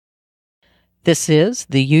This is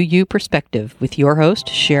the UU Perspective with your host,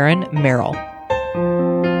 Sharon Merrill.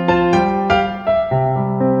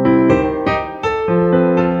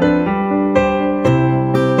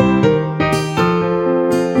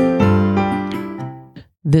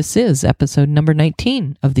 This is episode number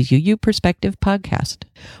 19 of the UU Perspective podcast,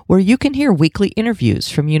 where you can hear weekly interviews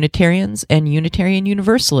from Unitarians and Unitarian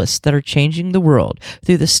Universalists that are changing the world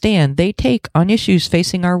through the stand they take on issues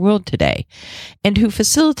facing our world today, and who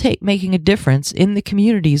facilitate making a difference in the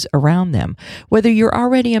communities around them. Whether you're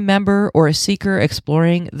already a member or a seeker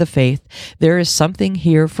exploring the faith, there is something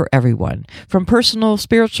here for everyone. From personal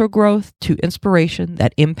spiritual growth to inspiration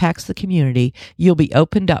that impacts the community, you'll be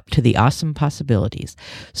opened up to the awesome possibilities.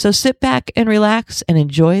 So sit back and relax and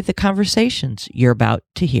enjoy the conversations you're about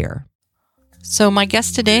to hear. So my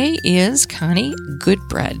guest today is Connie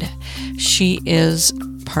Goodbread. She is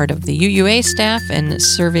part of the UUA staff and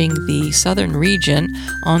serving the Southern region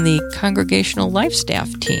on the Congregational Life staff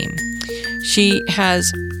team. She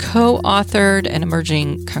has co-authored an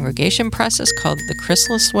emerging congregation process called The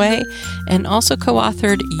Chrysalis Way, and also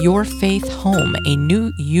co-authored Your Faith Home, a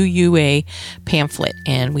new UUA pamphlet,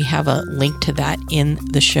 and we have a link to that in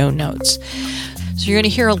the show notes. So you're going to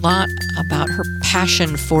hear a lot about her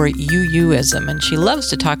passion for UUism, and she loves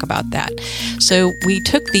to talk about that. So we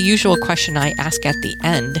took the usual question I ask at the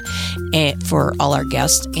end for all our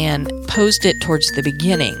guests and posed it towards the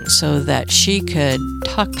beginning so that she could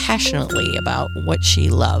talk passionately about what she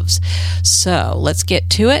loves. So let's get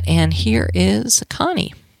to it, and here is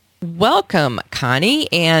Connie. Welcome, Connie,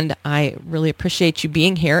 and I really appreciate you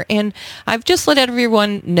being here. And I've just let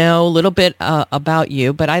everyone know a little bit about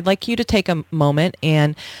you, but I'd like you to take a moment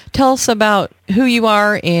and tell us about who you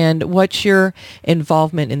are and what your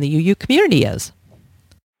involvement in the UU community is.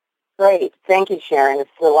 Great. Thank you, Sharon.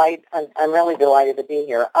 It's a delight. I'm really delighted to be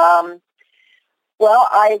here. Well,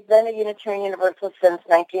 I've been a Unitarian Universalist since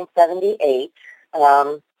 1978.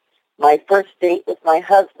 My first date with my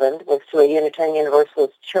husband was to a Unitarian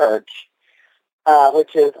Universalist church,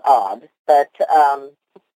 which is odd, but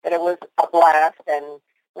it was a blast. And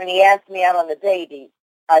when he asked me out on the date,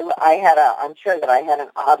 I'm sure that I had an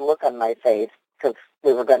odd look on my face because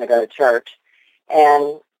we were going to go to church,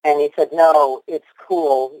 and he said, "No, it's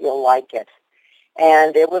cool. You'll like it."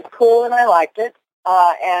 And it was cool, and I liked it,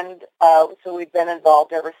 so we've been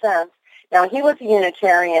involved ever since. Now, he was a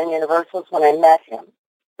Unitarian Universalist when I met him.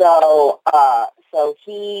 So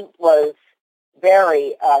he was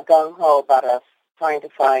very gung-ho about us trying to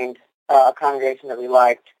find a congregation that we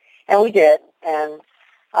liked, and we did. And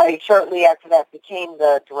I shortly after that became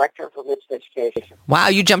the director of religious education. Wow,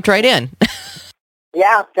 you jumped right in.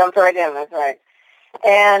 Yeah, jumped right in. That's right.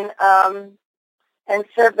 And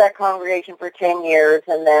served that congregation for 10 years,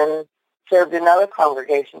 and then served another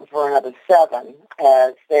congregation for another 7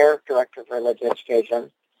 as their director of religious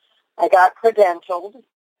education. I got credentialed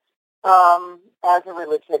as a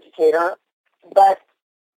religious educator, but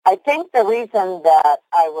I think the reason that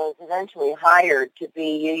I was eventually hired to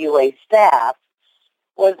be UUA staff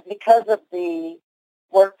was because of the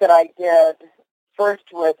work that I did first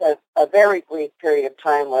with a very brief period of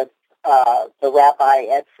time with the Rabbi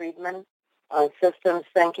Ed Friedman on systems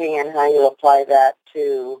thinking and how you apply that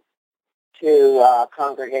to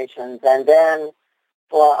congregations, and then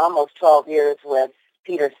for almost 12 years with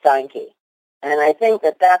Peter Steinke. And I think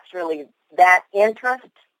that that's really that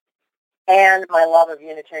interest and my love of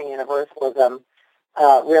Unitarian Universalism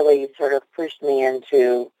really sort of pushed me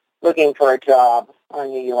into looking for a job on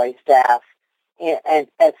UUA staff and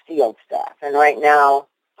as field staff. And right now,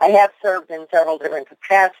 I have served in several different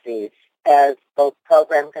capacities as both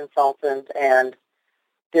program consultant and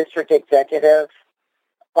district executive.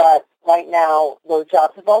 But right now, those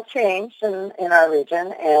jobs have all changed in our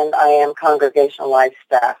region, and I am congregational life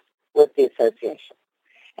staff with the association,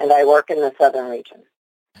 and I work in the southern region.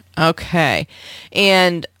 Okay.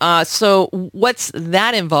 And so what's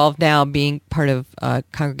that involved now, being part of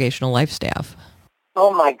congregational life staff?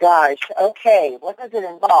 Oh, my gosh. Okay. What does it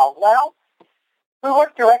involve? Well, we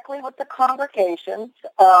work directly with the congregations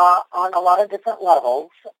on a lot of different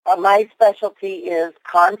levels. My specialty is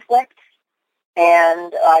conflict,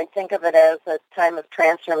 and I think of it as a time of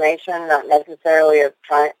transformation, not necessarily a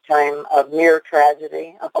time of mere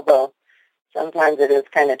tragedy, although sometimes it is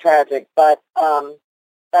kind of tragic. But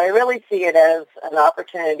I really see it as an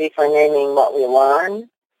opportunity for naming what we learn,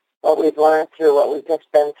 what we've learned through what we've just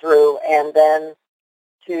been through, and then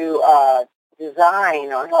to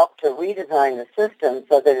design or help to redesign the system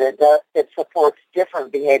so that it supports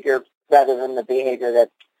different behavior rather than the behavior that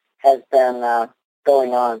has been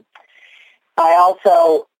going on.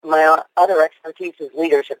 My other expertise is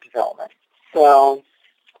leadership development. So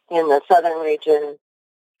in the southern region,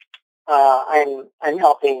 I'm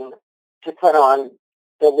helping to put on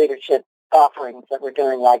the leadership offerings that we're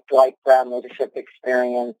doing, like Dwight Brown Leadership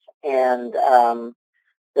Experience and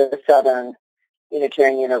the Southern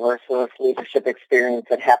Unitarian Universalist Leadership Experience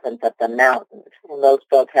that happens at the mountains. And those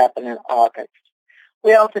both happen in August.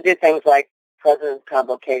 We also do things like President's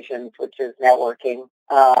Convocations, which is networking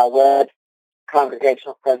with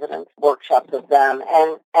congregational presidents, workshops with them.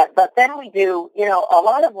 But then we do, a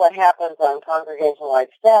lot of what happens on congregational life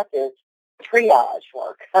staff is triage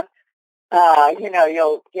work.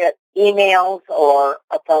 You'll get emails or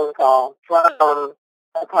a phone call from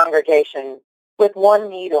a congregation with one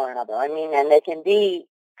need or another. And they can be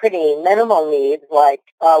pretty minimal needs, like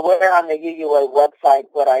where on the UUA website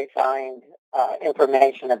would I find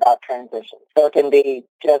information about transition. So it can be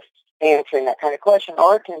just answering that kind of question,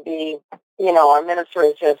 or it can be, our minister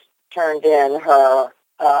has just turned in her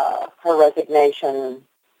resignation,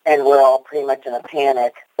 and we're all pretty much in a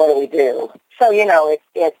panic. What do we do? So, it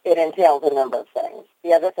entails a number of things.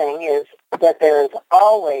 The other thing is that there's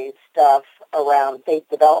always stuff around faith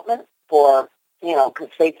development because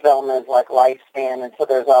faith development is like lifespan, and so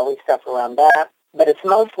there's always stuff around that. But it's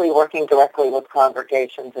mostly working directly with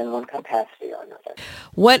congregations in one capacity or another.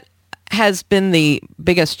 What has been the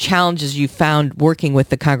biggest challenges you found working with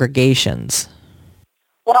the congregations?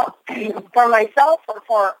 Well, for myself or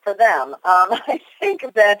for them, I think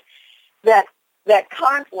that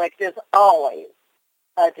conflict is always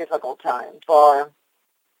a difficult time for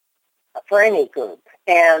any group.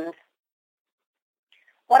 And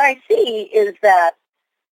what I see is that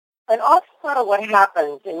an awful lot of what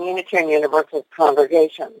happens in Unitarian Universalist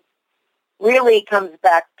congregations really comes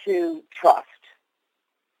back to trust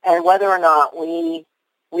and whether or not we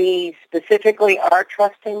specifically are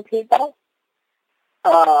trusting people.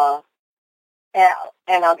 And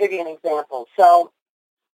I'll give you an example. So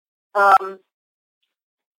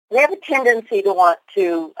we have a tendency to want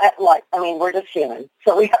to, we're just human,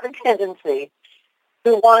 so we have a tendency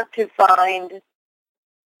to want to find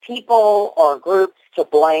people or groups to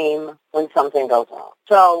blame when something goes wrong.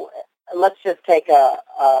 So let's just take a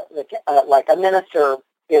minister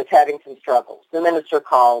is having some struggles. The minister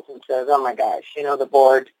calls and says, oh my gosh, the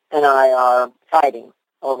board and I are fighting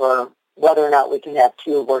over whether or not we can have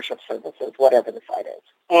 2 worship services, whatever the fight is.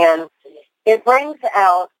 And it brings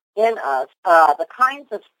out in us the kinds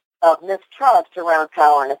of mistrust around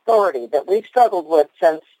power and authority that we've struggled with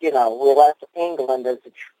since, we left England as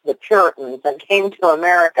the Puritans and came to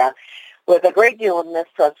America with a great deal of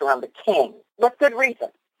mistrust around the king, with good reason.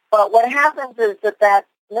 But what happens is that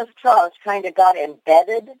mistrust kind of got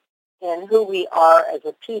embedded in who we are as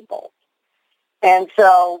a people. And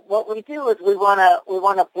so what we do is we want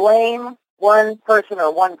to blame one person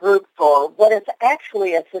or one group for what is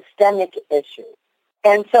actually a systemic issue.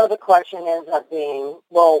 And so the question ends up being,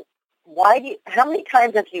 well, how many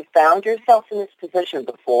times have you found yourself in this position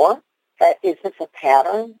before? Is this a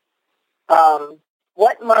pattern?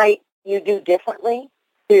 What might you do differently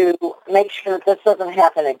to make sure that this doesn't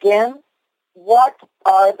happen again? What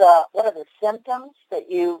are the symptoms that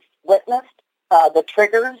you've witnessed, the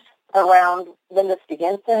triggers around when this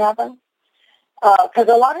begins to happen? Because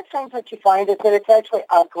a lot of times what you find is that it's actually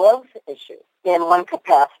a growth issue in one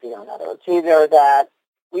capacity or another. It's either that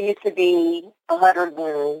we used to be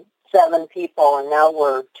 107 people and now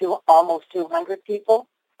we're almost 200 people,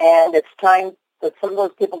 and it's time that some of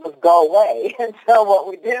those people just go away. And so what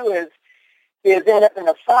we do is end up in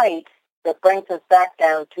a fight that brings us back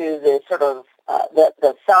down to the sort of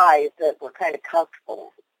the size that we're kind of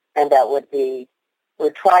comfortable with, and that would be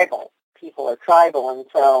we're tribal. People are tribal, and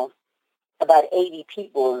so about 80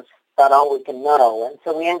 people is about all we can know. And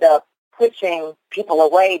so we end up pushing people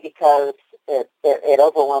away because it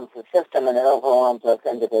overwhelms the system and it overwhelms us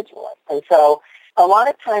individually. And so a lot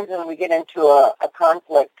of times when we get into a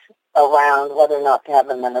conflict around whether or not to have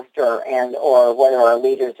a minister or whether our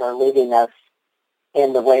leaders are leading us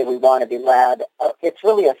in the way we want to be led, it's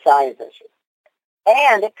really a size issue.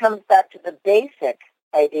 And it comes back to the basic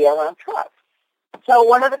idea around trust. So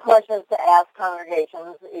one of the questions to ask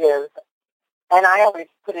congregations is, and I always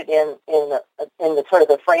put it in the sort of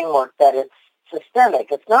the framework that it's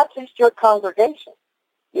systemic. It's not just your congregation.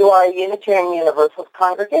 You are a Unitarian Universalist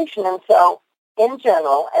congregation, and so in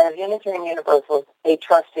general, as Unitarian Universalists, a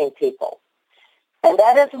trusting people. And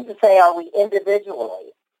that isn't to say are we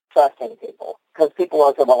individually trusting people, because people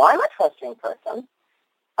will say, well, I'm a trusting person.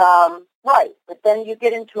 Right, but then you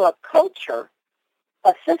get into a culture,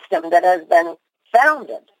 a system that has been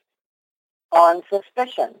founded on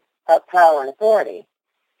suspicion of power and authority.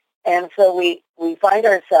 And so we find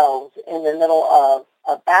ourselves in the middle of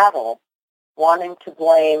a battle wanting to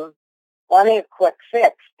blame, wanting a quick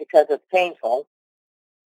fix because it's painful,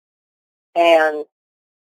 and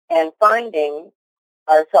finding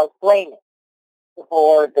ourselves blaming the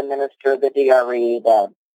board, the minister, the DRE,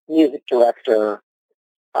 the music director,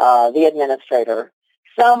 the administrator,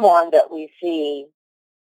 someone that we see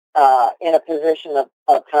in a position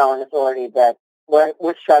of power and authority that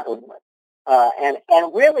we're struggling with.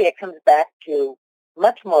 And really it comes back to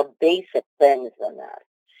much more basic things than that.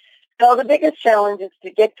 So the biggest challenge is to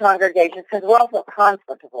get congregations, because we're also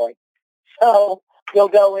conflict avoiders. So you'll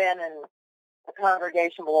go in and the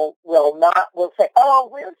congregation will say, oh,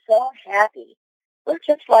 we're so happy. We're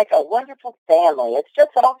just like a wonderful family. It's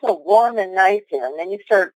just also warm and nice here. And then you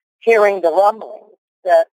start hearing the rumblings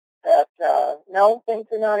that no, things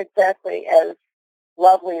are not exactly as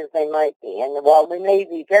lovely as they might be. And while we may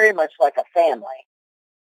be very much like a family,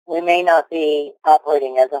 we may not be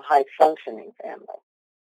operating as a high-functioning family.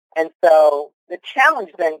 And so the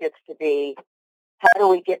challenge then gets to be, how do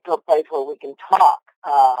we get to a place where we can talk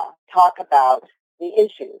about the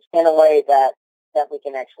issues in a way that we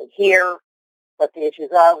can actually hear what the issues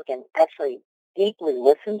are, we can actually deeply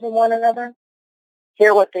listen to one another,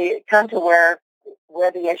 come to where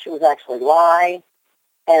the issues actually lie,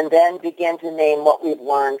 and then begin to name what we've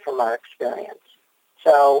learned from our experience.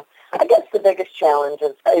 So I guess the biggest challenge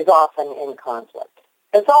is often in conflict.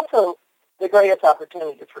 It's also the greatest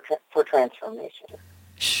opportunity for transformation.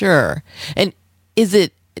 Sure. And is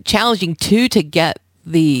it challenging, too, to get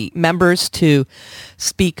the members to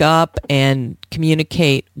speak up and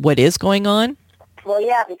communicate what is going on? Well,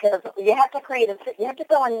 yeah, because you have to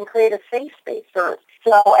go in and create a safe space first.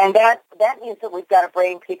 So, and that means that we've got to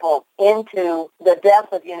bring people into the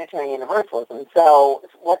depth of Unitarian Universalism. So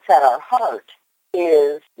what's at our heart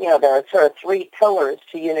is, there are sort of three pillars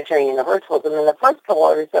to Unitarian Universalism. And the first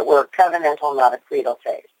pillar is that we're covenantal, not a creedal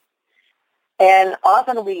faith. And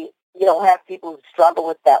often we, have people who struggle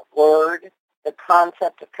with that word, the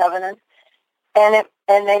concept of covenant. And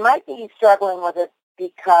they might be struggling with it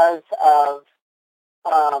because of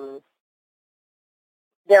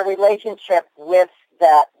their relationship with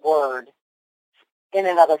that word in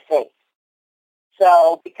another faith.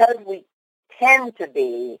 So because we tend to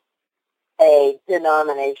be a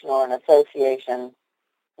denomination or an association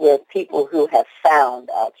with people who have found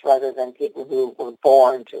us rather than people who were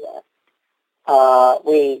born to us,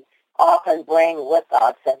 we often bring with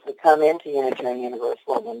us, as we come into Unitarian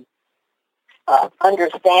Universalism,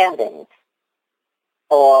 understandings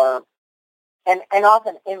and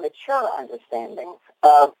often immature understandings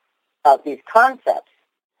of these concepts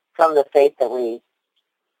from the faith that we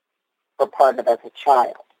were part of as a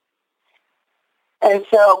child. And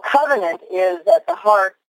so covenant is at the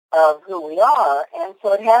heart of who we are, and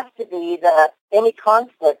so it has to be that any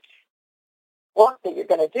conflict work that you're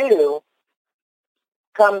going to do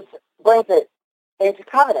brings it into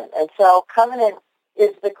covenant. And so covenant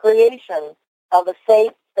is the creation of a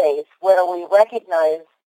safe space where we recognize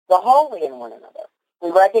the holy in one another. I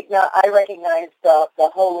recognize the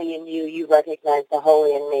holy in you, you recognize the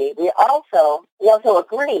holy in me. We also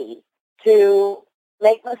agree to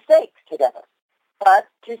make mistakes together, but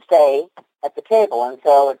to stay at the table. And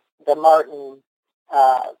so the Martin,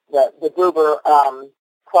 the Gruber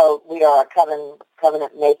quote, we are a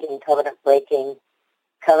covenant-making, covenant-breaking,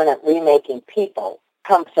 covenant-remaking people,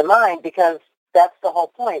 comes to mind because that's the whole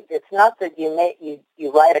point. It's not that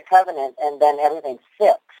you write a covenant and then everything's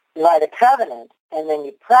fixed. You write a covenant and then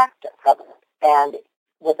you practice covenant. And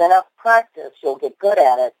with enough practice, you'll get good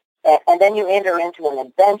at it. And then you enter into an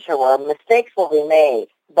adventure where mistakes will be made,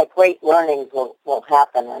 but great learnings will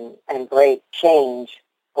happen and great change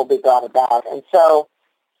will be brought about. And so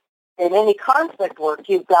in any conflict work,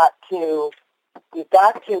 you've got to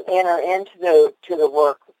enter into the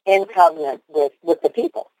work in covenant with the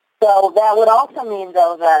people. So that would also mean,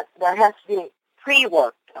 though, that there has to be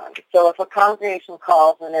pre-work done. So if a congregation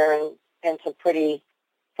calls and they're in some pretty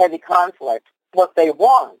heavy conflict, what they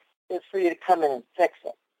want is for you to come in and fix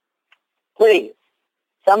it. Please,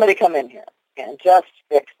 somebody come in here and just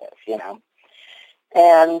fix this,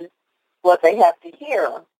 And what they have to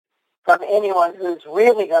hear from anyone who's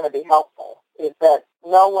really going to be helpful is that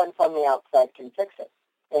no one from the outside can fix it.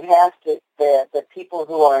 It has to, the people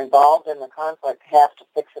who are involved in the conflict have to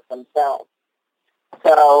fix it themselves.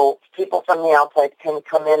 So people from the outside can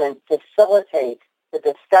come in and facilitate the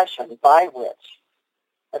discussion by which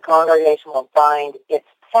the congregation will find its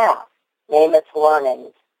path, name its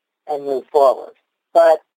learnings, and move forward.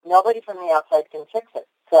 But nobody from the outside can fix it.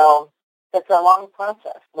 So it's a long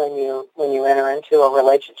process when you enter into a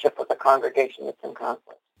relationship with a congregation that's in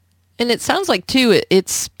conflict. And it sounds like, too,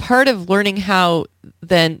 it's part of learning how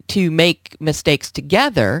then to make mistakes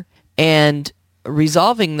together and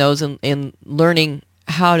resolving those and learning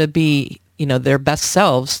how to be, their best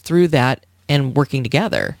selves through that and working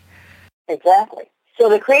together. Exactly. So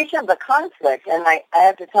the creation of the conflict, and I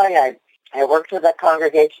have to tell you, I worked with a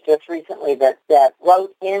congregation just recently that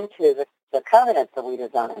wrote into the covenants that we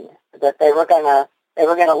designed that they were gonna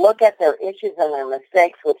look at their issues and their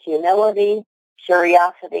mistakes with humility,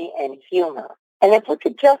 curiosity, and humor. And if we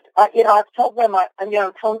could just, I've told them, I'm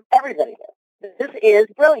telling everybody this. This is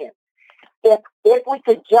brilliant. If we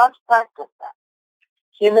could just practice that,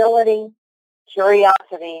 humility,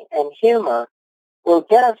 curiosity, and humor will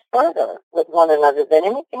get us further with one another than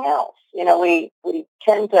anything else. We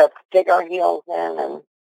tend to dig our heels in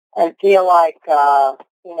and feel like,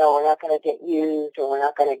 we're not going to get used or we're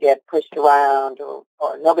not going to get pushed around or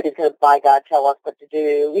nobody's going to, by God, tell us what to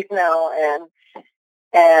do,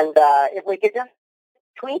 and if we could just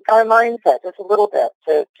tweak our mindset just a little bit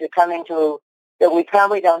to come into that we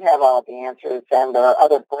probably don't have all the answers and there are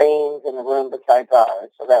other brains in the room besides ours,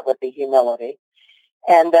 so that would be humility.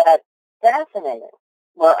 And that fascinating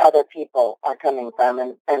where other people are coming from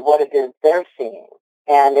and what it is they're seeing.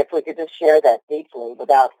 And if we could just share that deeply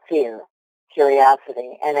without fear,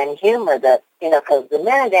 curiosity, and then humor that, because the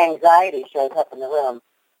minute anxiety shows up in the room,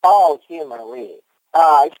 all humor leaves.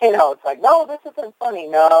 It's like, no, this isn't funny.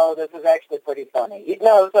 No, this is actually pretty funny.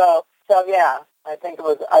 So yeah, I think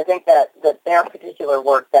that their particular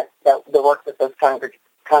work, that the work that this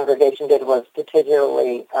congregation did was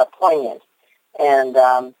particularly poignant. And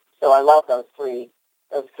so I love those three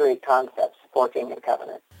concepts, working and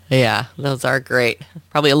covenant. Yeah, those are great.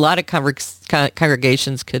 Probably a lot of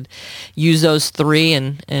congregations could use those three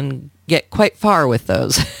and get quite far with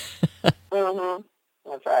those. Mm-hmm.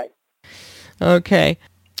 That's right. Okay.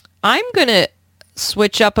 I'm going to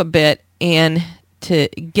switch up a bit and to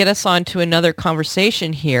get us on to another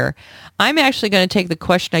conversation here. I'm actually going to take the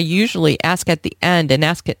question I usually ask at the end and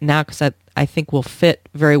ask it now because I think will fit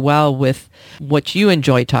very well with what you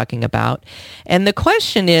enjoy talking about. And the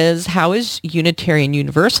question is, how is Unitarian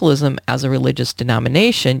Universalism as a religious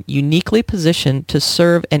denomination uniquely positioned to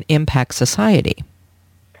serve and impact society?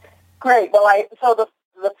 Great. Well, so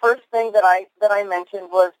the first thing that I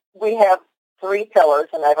mentioned was we have three pillars,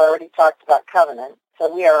 and I've already talked about covenant.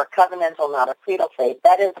 So we are a covenantal, not a creedal faith.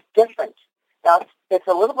 That is different. Now, it's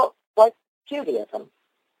a little bit like Judaism,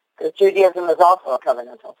 because Judaism is also a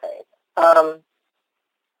covenantal faith.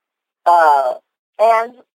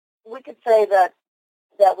 And we could say that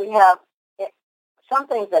we have some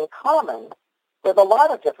things in common with a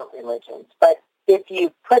lot of different religions. But if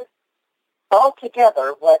you put all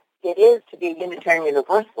together what it is to be a Unitarian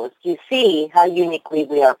Universalist, you see how uniquely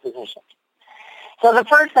we are positioned. So the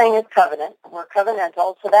first thing is covenant. We're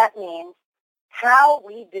covenantal, so that means how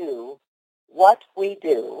we do what we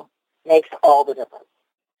do makes all the difference.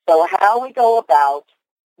 So how we go about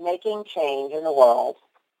making change in the world,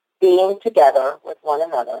 being together with one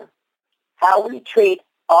another, how we treat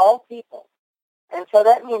all people. And so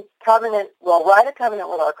that means covenant, we'll write a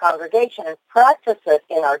covenant with our congregation and practice it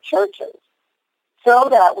in our churches so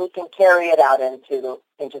that we can carry it out into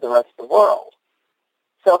the rest of the world.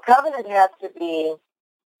 So covenant has to be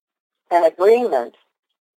an agreement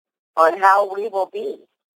on how we will be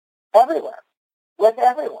everywhere, with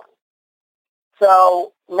everyone.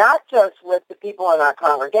 So not just with the people in our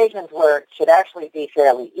congregations where it should actually be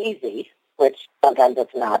fairly easy, which sometimes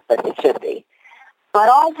it's not, but it should be, but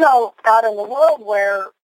also out in the world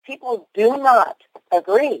where people do not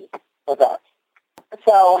agree with us.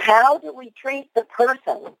 So how do we treat the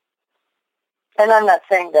person? And I'm not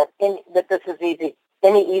saying that this is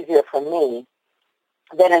any easier for me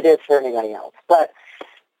than it is for anybody else, but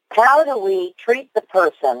how do we treat the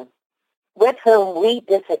person with whom we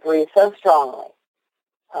disagree so strongly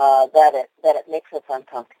that it makes us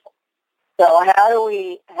uncomfortable? So how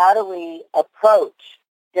do we approach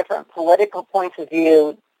different political points of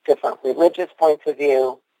view, different religious points of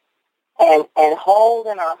view, and hold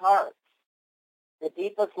in our hearts the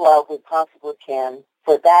deepest love we possibly can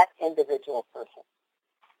for that individual person?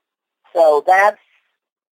 So that's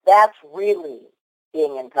really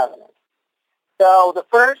being in covenant. So the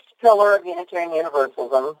first pillar of Unitarian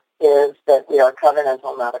Universalism is that we are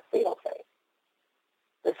covenantal, not a creedal faith.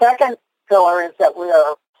 The second pillar is that we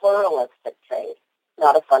are a pluralistic faith,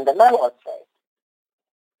 not a fundamentalist faith.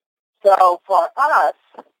 So for us,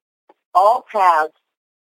 all paths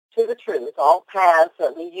to the truth, all paths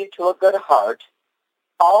that lead you to a good heart,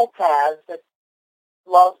 all paths that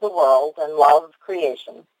love the world and love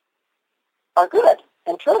creation are good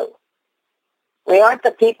and true. We aren't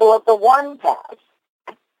the people of the one path.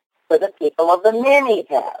 for the people of the many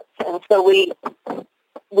paths. And so we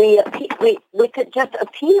could just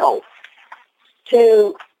appeal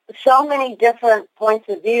to so many different points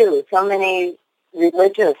of view, so many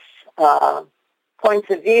religious points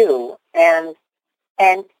of view, and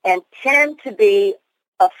tend to be,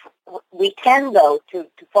 we tend though to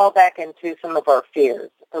fall back into some of our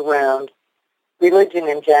fears around religion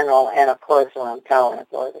in general, and of course around power and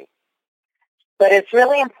authority. But it's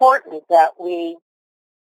really important that we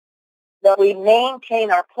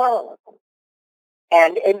maintain our pluralism,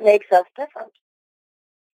 and it makes us different.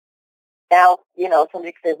 Now,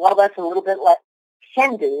 somebody could say, well, that's a little bit like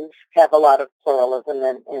Hindus have a lot of pluralism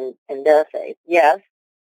in their faith. Yes,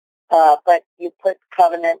 but you put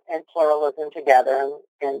covenant and pluralism together,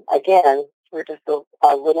 and again, we're just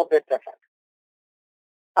a little bit different.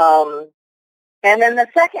 And then the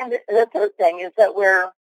third thing is that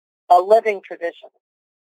we're a living tradition.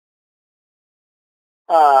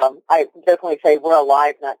 I definitely say we're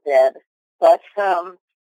alive, not dead. But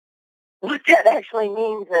what that actually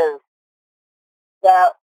means is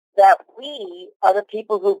that we are the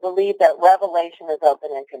people who believe that revelation is open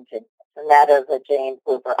and continuous, and that is a James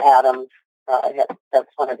Luther Adams.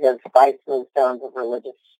 That's one of his 5 smooth stones of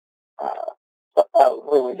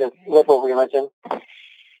liberal religion.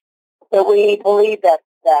 So we believe that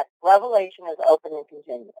revelation is open and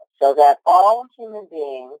continuous, so that all human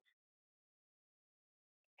beings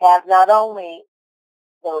have not only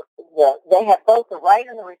they have both the right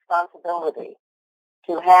and the responsibility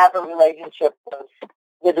to have a relationship with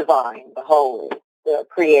the divine, the holy, the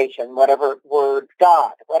creation, whatever word,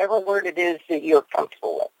 God, whatever word it is that you're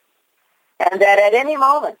comfortable with. And that at any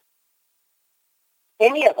moment,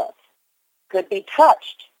 any of us could be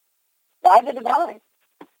touched by the divine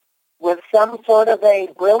with some sort of a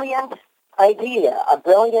brilliant idea, a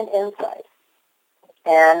brilliant insight.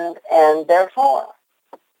 And therefore,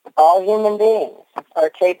 all human beings are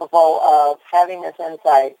capable of having this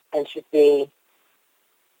insight and should be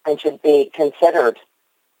considered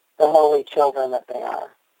the holy children that they are.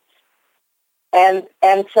 And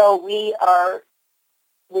so we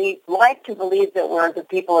like to believe that we're the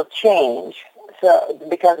people of change, so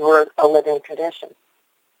because we're a living tradition.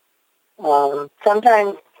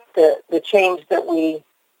 Sometimes the change that we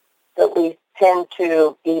tend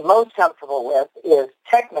to be most comfortable with is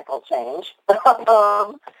technical change.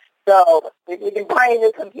 So if you can buy a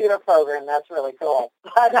new computer program, that's really cool.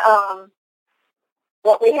 But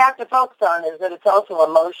what we have to focus on is that it's also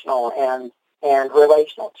emotional and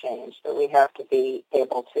relational change that we have to be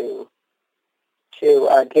able to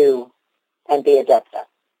do and be adept at.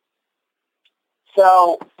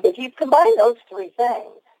 So if you combine those 3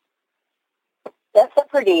 things, that's a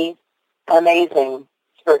pretty amazing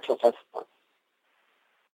spiritual discipline.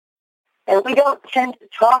 And we don't tend to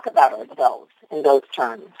talk about ourselves in those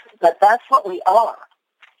terms, but that's what we are.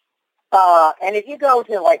 And if you go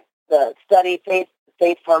to like the study Faith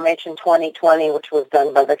Formation 2020, which was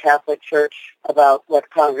done by the Catholic Church about what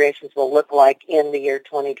congregations will look like in the year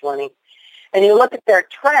 2020, and you look at their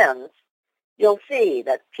trends, you'll see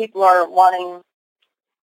that people are more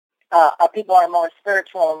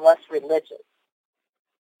spiritual and less religious.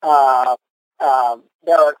 There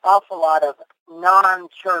are an awful lot of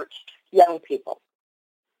non-churched young people.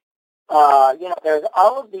 There's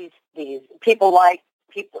all of these people,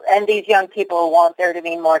 and these young people want there to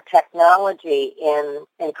be more technology in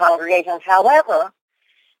congregations. However,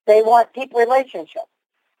 they want deep relationships.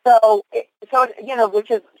 So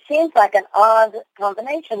which seems like an odd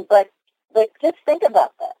combination, but just think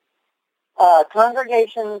about that.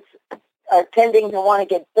 Congregations are tending to want to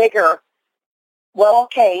get bigger. Well,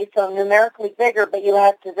 okay, so numerically bigger, but you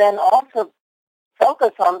have to then also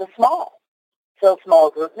focus on the small. So small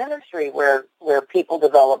group ministry where people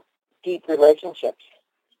develop deep relationships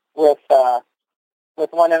with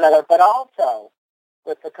one another, but also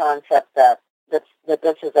with the concept that this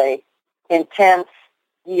is a intense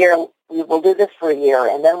year. We will do this for a year,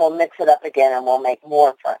 and then we'll mix it up again, and we'll make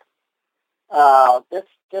more friends. This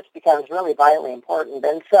just becomes really vitally important.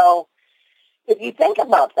 And so, if you think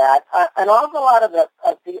about that, an awful lot of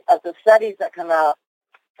the studies that come out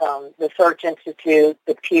from the Search Institute,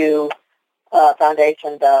 the Pew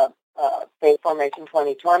Foundation, the Faith Formation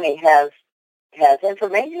 2020 has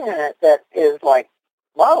information in it that is like,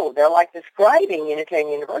 whoa, they're like describing Unitarian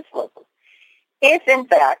Universalism. If, in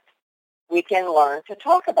fact, we can learn to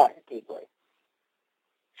talk about it deeply.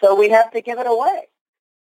 So we have to give it away.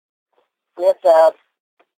 We have to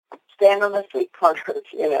stand on the street corners,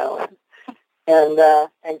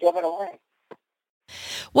 and give it away.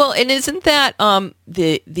 Well, and isn't that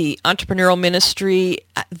the entrepreneurial ministry,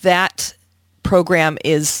 that program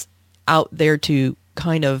is out there to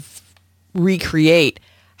kind of recreate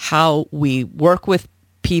how we work with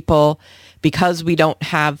people because we don't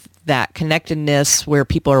have that connectedness where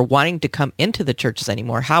people are wanting to come into the churches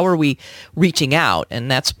anymore? How are we reaching out? And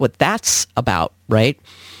that's what that's about, right?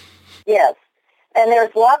 Yes. And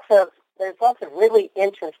there's lots of really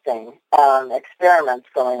interesting experiments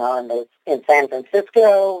going on. There's in San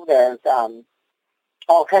Francisco. There's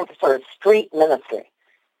all kinds of sort of street ministry,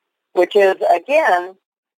 which is, again,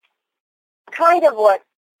 kind of what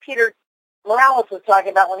Peter Morales was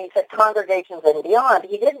talking about when he said congregations and beyond.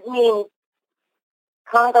 He didn't mean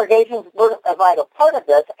congregations were a vital part of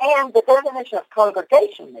this, and the definition of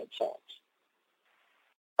congregation may change.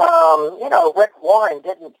 Rick Warren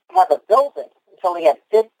didn't have a building until he had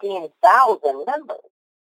 15,000 members.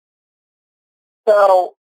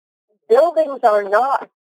 So buildings are not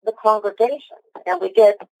the congregation, and we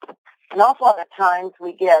get an awful lot of times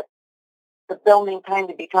the building kind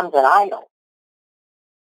of becomes an idol.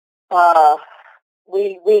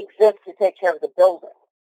 We exist to take care of the building,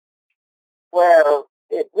 where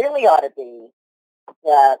it really ought to be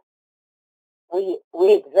that we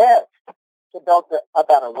exist to build a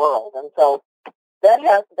better world. And so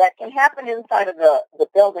that can happen inside of the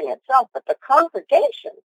building itself, but the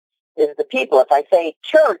congregation is the people. If I say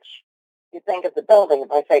church, you think of the building.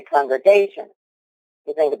 If I say congregation,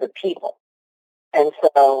 you think of the people. And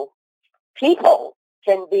so people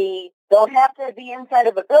don't have to be inside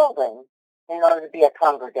of a building in order to be a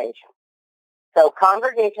congregation. So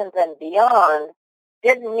congregations and beyond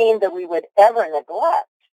didn't mean that we would ever neglect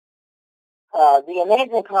the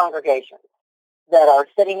amazing congregations that are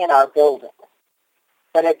sitting in our building.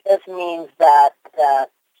 But it just means that the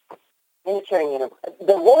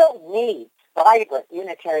world needs vibrant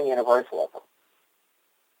Unitarian Universalism.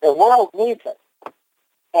 The world needs it.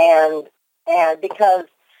 And because,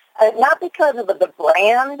 not because of the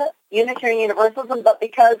brand Unitarian Universalism, but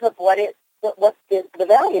because of the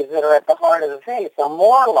values that are at the heart of the faith. So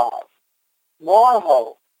more love, more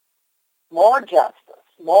hope, more justice,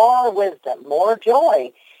 more wisdom, more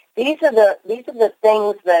joy. These are the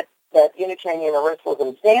things that Unitarian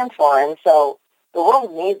Universalism stands for, and so the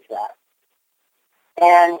world needs that.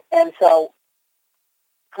 And so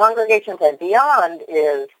congregations and beyond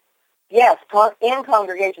is, yes, in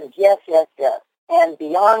congregations, yes, yes, yes. And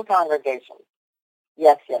beyond congregations,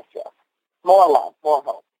 yes, yes, yes. More love, more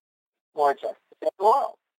hope, more justice in the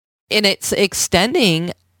world. And it's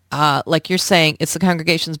extending, like you're saying, it's the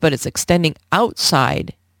congregations, but it's extending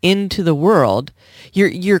outside into the world.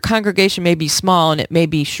 Your congregation may be small and it may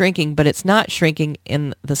be shrinking, but it's not shrinking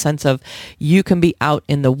in the sense of you can be out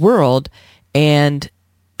in the world and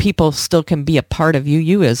people still can be a part of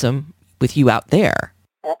UUism with you out there.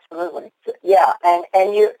 Absolutely. Yeah, and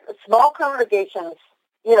small congregations,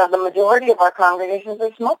 the majority of our congregations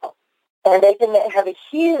are small, and they can have a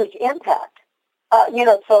huge impact.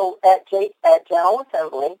 So at General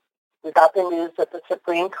Assembly, we got the news that the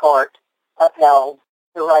Supreme Court upheld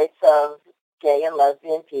the rights of gay and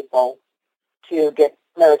lesbian people to get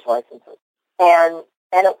marriage licenses. And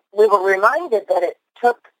we were reminded that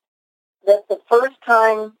the first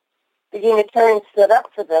time the Unitarians stood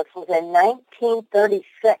up for this was in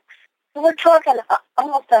 1936. So we're talking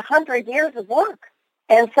almost 100 years of work.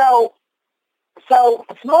 And so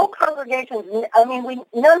small congregations,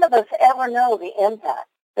 none of us ever know the impact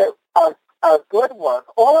that our good work,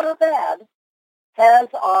 or bad, has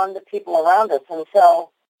on the people around us. And so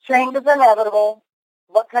change is inevitable.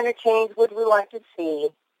 What kind of change would we like to see?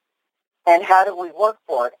 And how do we work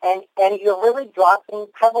for it? And you're really dropping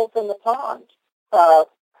pebbles in the pond. So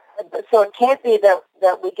it can't be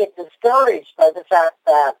that we get discouraged by the fact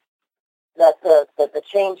that the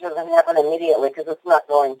change doesn't happen immediately, because it's not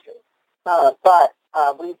going to. But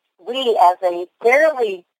we as a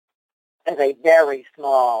very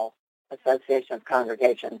small association of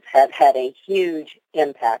congregations have had a huge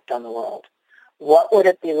impact on the world. What would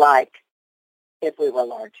it be like if we were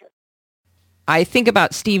larger? I think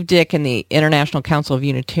about Steve Dick and the International Council of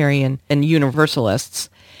Unitarian and Universalists,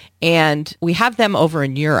 and we have them over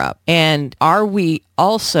in Europe. And are we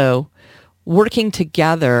also working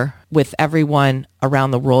together with everyone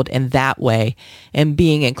around the world in that way and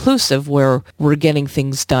being inclusive where we're getting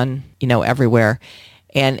things done, everywhere?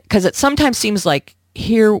 And because it sometimes seems like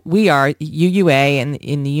here we are, UUA and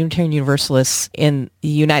in the Unitarian Universalists in the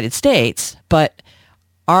United States, but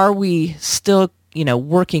are we still,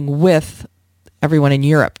 working with everyone in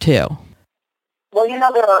Europe too? Well,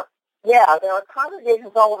 there are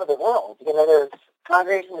congregations all over the world. There's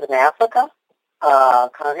congregations in Africa,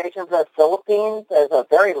 congregations in the Philippines. There's a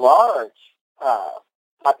very large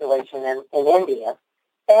population in India.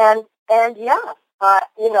 And yeah, I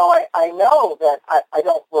know that I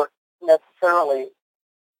don't work necessarily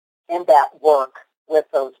in that work with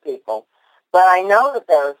those people. But I know that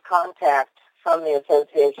there is contact from the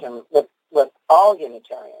association with all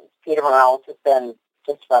Unitarians. Peter Morales has been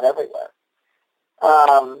just about everywhere.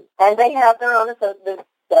 And they have their own,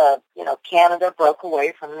 Canada broke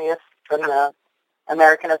away from the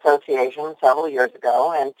American Association several years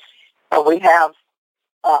ago, and we have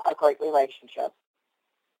a great relationship.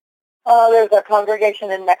 There's a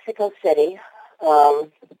congregation in Mexico City.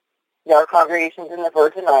 There are congregations in the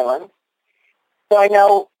Virgin Islands. So I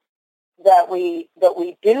know that we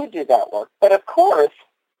do that work. But of course,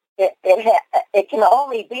 it can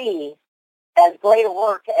only be as great a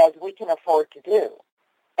work as we can afford to do.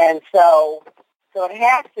 And so it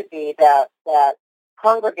has to be that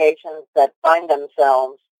congregations that find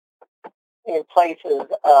themselves in places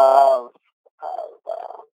of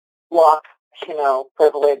luck,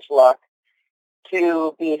 privilege, luck,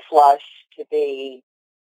 to be flush, to be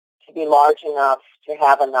large enough, to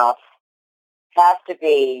have enough, have to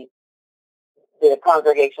be the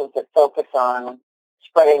congregations that focus on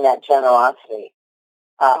spreading that generosity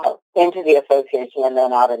into the association and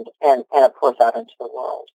then out and of course out into the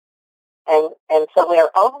world. And so we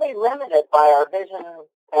are only limited by our vision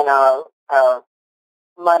and our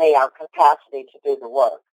money, our capacity to do the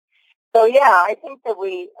work. So yeah, I think that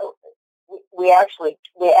we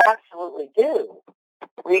absolutely do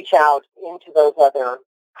reach out into those other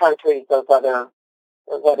countries, those other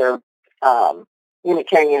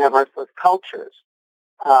Unitarian Universalist cultures,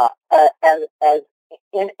 as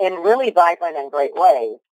in really vibrant and great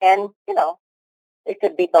ways. And, it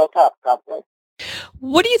could be built up, probably.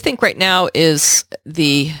 What do you think right now is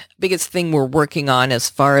the biggest thing we're working on as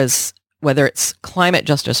far as whether it's climate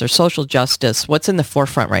justice or social justice? What's in the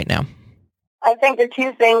forefront right now? I think the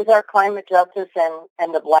two things are climate justice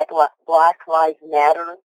and the Black Lives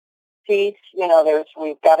Matter piece.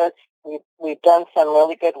 We've done some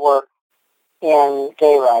really good work in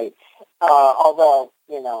gay rights, although,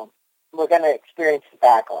 we're going to experience the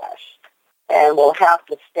backlash. And we'll have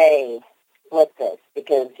to stay with this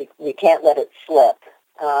because we can't let it slip,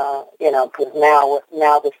 because now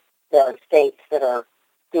there are states that are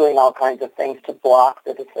doing all kinds of things to block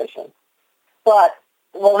the decision. But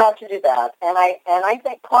we'll have to do that. And I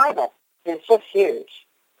think climate is just huge.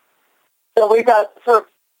 So we've got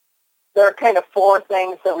there are kind of four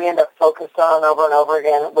things that we end up focused on over and over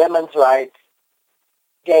again: women's rights,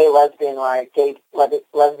 gay, lesbian rights,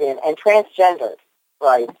 lesbian, and transgender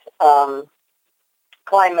rights,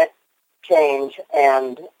 climate change,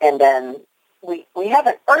 and then we have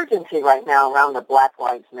an urgency right now around the Black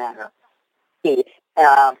Lives Matter piece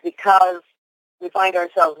because we find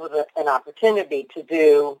ourselves with an opportunity to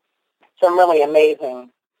do some really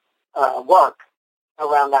amazing work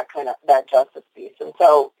around that justice piece, and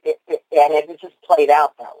so it just played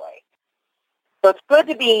out that way. So it's good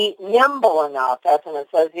to be nimble enough as an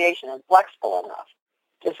association and flexible enough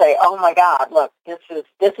to say, "Oh my God, look, this is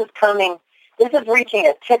coming. This is reaching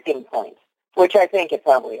a tipping point," which I think it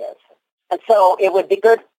probably is. And so it would be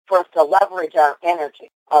good for us to leverage our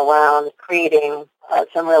energy around creating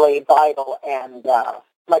some really vital and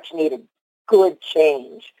much needed good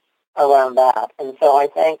change around that. And so I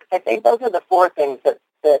think those are the four things that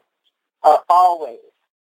are always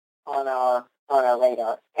on our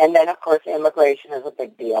radar. And then of course immigration is a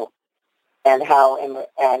big deal, and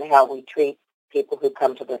how we treat people who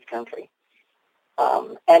come to this country,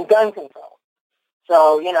 and gun control.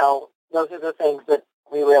 So those are the things that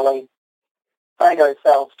we really find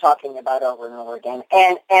ourselves talking about over and over again.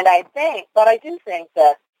 And I do think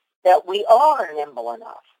that we are nimble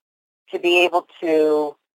enough to be able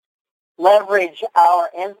to leverage our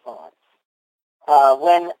influence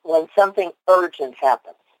when something urgent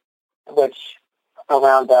happens, which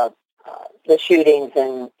around the shootings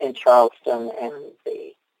in Charleston and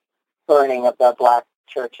the burning of the black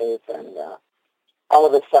churches and all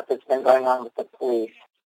of the stuff that's been going on with the police.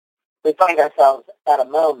 We find ourselves at a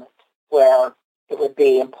moment where it would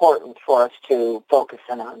be important for us to focus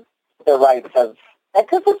in on the rights of,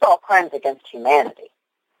 because it's all crimes against humanity,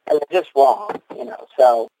 and they're just wrong,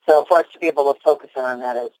 So for us to be able to focus in on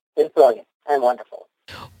that is brilliant and wonderful.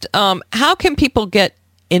 How can people get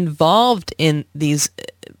involved in these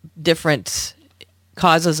different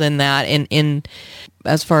causes in that, in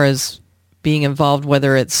as far as being involved,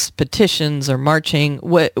 whether it's petitions or marching?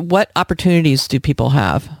 What opportunities do people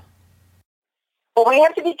have? Well, we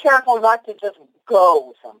have to be careful not to just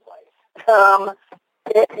go someplace.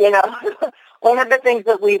 One of the things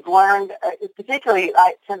that we've learned, particularly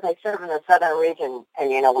since I serve in the southern region,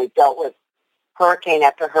 and we've dealt with hurricane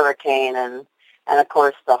after hurricane, and of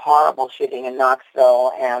course the horrible shooting in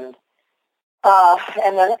Knoxville, and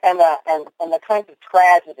And the kinds of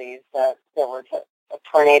tragedies that there was a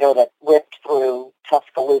tornado that ripped through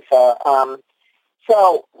Tuscaloosa.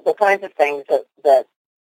 So the kinds of things that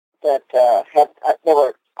there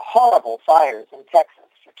were horrible fires in Texas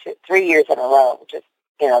for 3 years in a row. Just,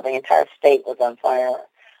 the entire state was on fire.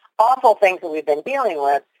 Awful things that we've been dealing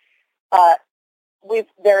with.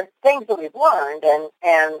 There are things that we've learned,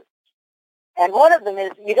 and one of them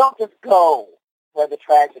is you don't just go where the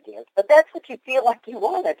tragedy is, but that's what you feel like you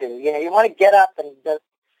want to do. You want to get up and just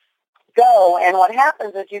go, and what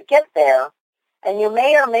happens is you get there, and you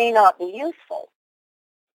may or may not be useful.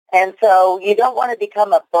 And so you don't want to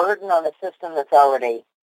become a burden on a system that's already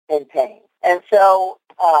in pain. And so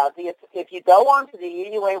if you go onto the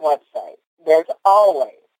UUA website, there's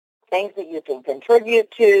always things that you can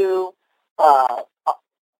contribute to,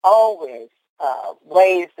 always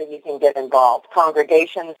ways that you can get involved.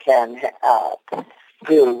 Congregations can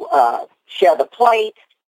share the plate.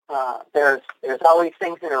 There's always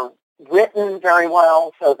things that are written very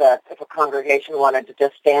well so that if a congregation wanted to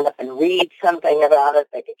just stand up and read something about it,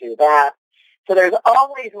 they could do that. So there's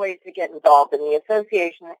always ways to get involved, and the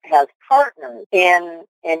association has partners in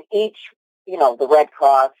each, the Red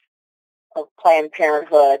Cross, Planned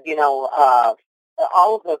Parenthood,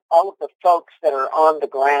 all of the folks that are on the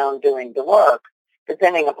ground doing the work,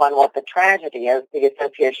 depending upon what the tragedy is, the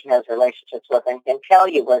association has relationships with and can tell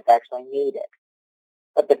you what's actually needed,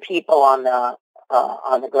 what the people on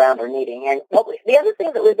the ground are needing. And the other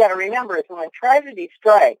thing that we've got to remember is when tragedy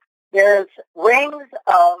strikes, there's rings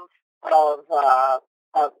of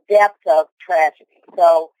depth of tragedy.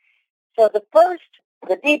 So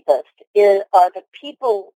the deepest are the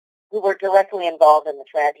people who were directly involved in the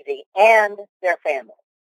tragedy and their families.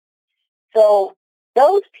 So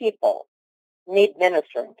those people need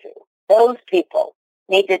ministering to. Those people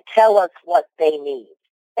need to tell us what they need.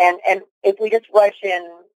 And if we just rush in,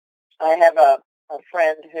 I have a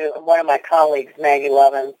friend one of my colleagues, Maggie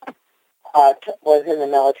Levin, was in the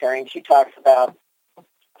military, and she talks about,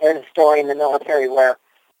 there's a story in the military where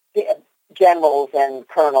the generals and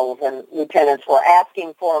colonels and lieutenants were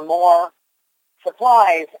asking for more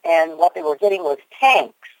supplies, and what they were getting was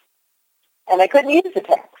tanks. And they couldn't use the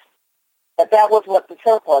tanks. But that was what the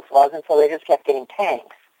surplus was, and so they just kept getting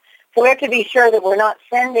tanks. So we have to be sure that we're not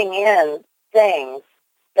sending in things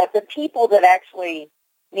that the people that actually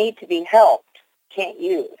need to be helped can't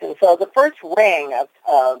use. And so the first ring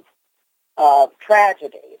of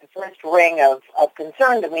tragedy, the first ring of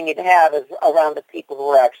concern that we need to have is around the people who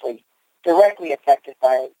are actually directly affected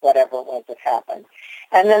by whatever it was that happened.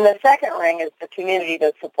 And then the second ring is the community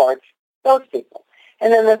that supports those people.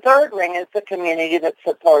 And then the third ring is the community that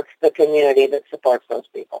supports the community that supports those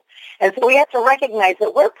people. And so we have to recognize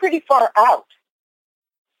that we're pretty far out.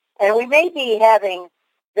 And we may be having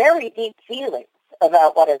very deep feelings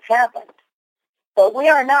about what has happened, but we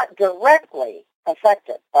are not directly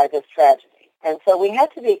affected by this tragedy. And so we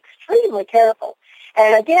have to be extremely careful.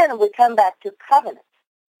 And again, we come back to covenant.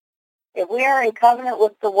 If we are in covenant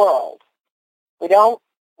with the world, we don't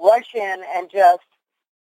rush in and just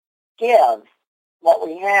give what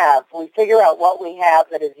we have. We figure out what we have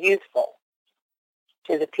that is useful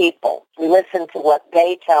to the people. We listen to what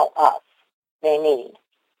they tell us they need,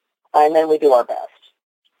 and then we do our best.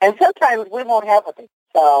 And sometimes we won't have what they need.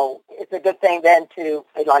 So it's a good thing then to,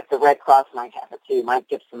 like the Red Cross might have it too. You might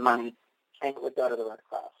give some money, and it would go to the Red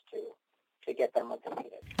Cross to get them what they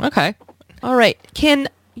needed. Okay. All right. Can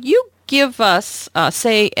you give us,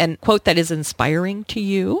 say, a quote that is inspiring to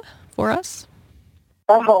you for us?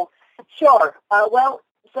 Oh, sure.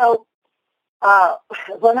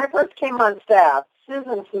 When I first came on staff,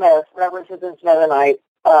 Susan Smith, Reverend Susan Smith, and I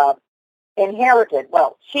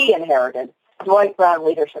she inherited Dwight Brown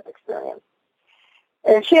Leadership Experience.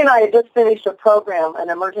 And she and I had just finished a program, an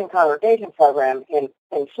emerging congregation program in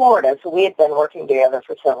Florida, so we had been working together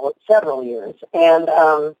for several years. And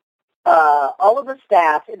all of the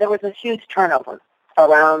staff, there was a huge turnover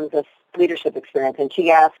around this leadership experience, and she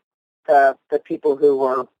asked the people who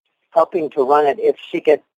were helping to run it if she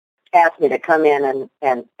could ask me to come in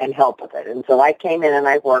and help with it. And so I came in and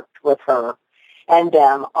I worked with her and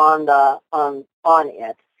them on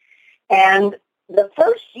it. And the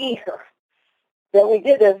first year that we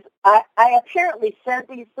did this, I apparently said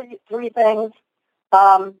these three things.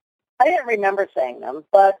 I didn't remember saying them,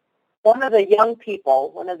 but one of the young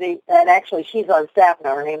people, and actually she's on staff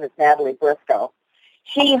now, her name is Natalie Briscoe,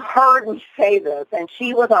 she heard me say this, and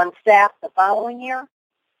she was on staff the following year.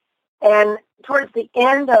 And towards the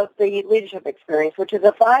end of the leadership experience, which is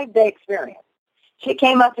a 5-day experience, she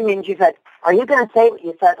came up to me and she said, "Are you going to say what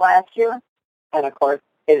you said last year?" And of course,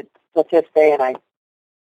 it's the 5th day, and I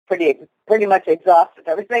pretty much exhausted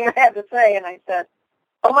everything I had to say. And I said,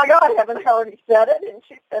 "Oh my God, haven't I already said it?" And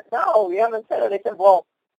she said, "No, you haven't said it." I said, "Well,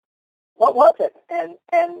 what was it?"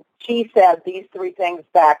 And she said these three things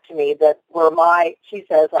back to me that were she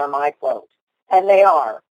says are my quote. And they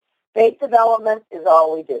are: faith development is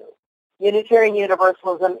all we do. Unitarian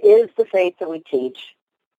Universalism is the faith that we teach,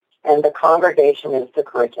 and the congregation is the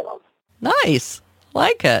curriculum. Nice.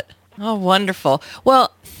 Like it. Oh, wonderful.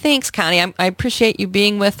 Well, thanks, Connie. I appreciate you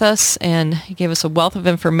being with us, and you gave us a wealth of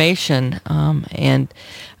information. And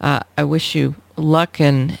I wish you luck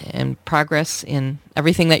and progress in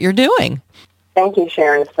everything that you're doing. Thank you,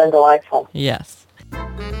 Sharon. It's been delightful. Yes.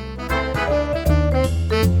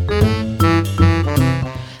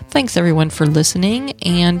 Thanks, everyone, for listening,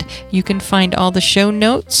 and you can find all the show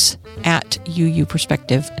notes at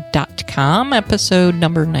uuperspective.com, episode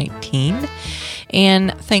number 19.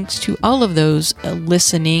 And thanks to all of those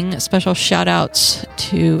listening. Special shout-outs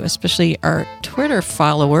to especially our Twitter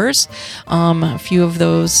followers. A few of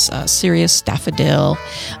those, Sirius Daffodil,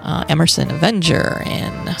 Emerson Avenger,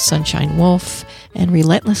 and Sunshine Wolf, and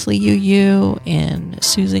Relentlessly UU, and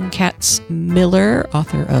Susan Katz Miller,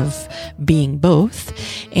 author of Being Both,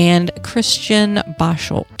 and Christian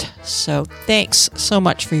Bosholt. So thanks so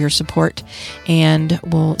much for your support, and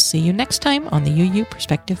we'll see you next time on the UU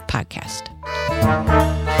Perspective Podcast.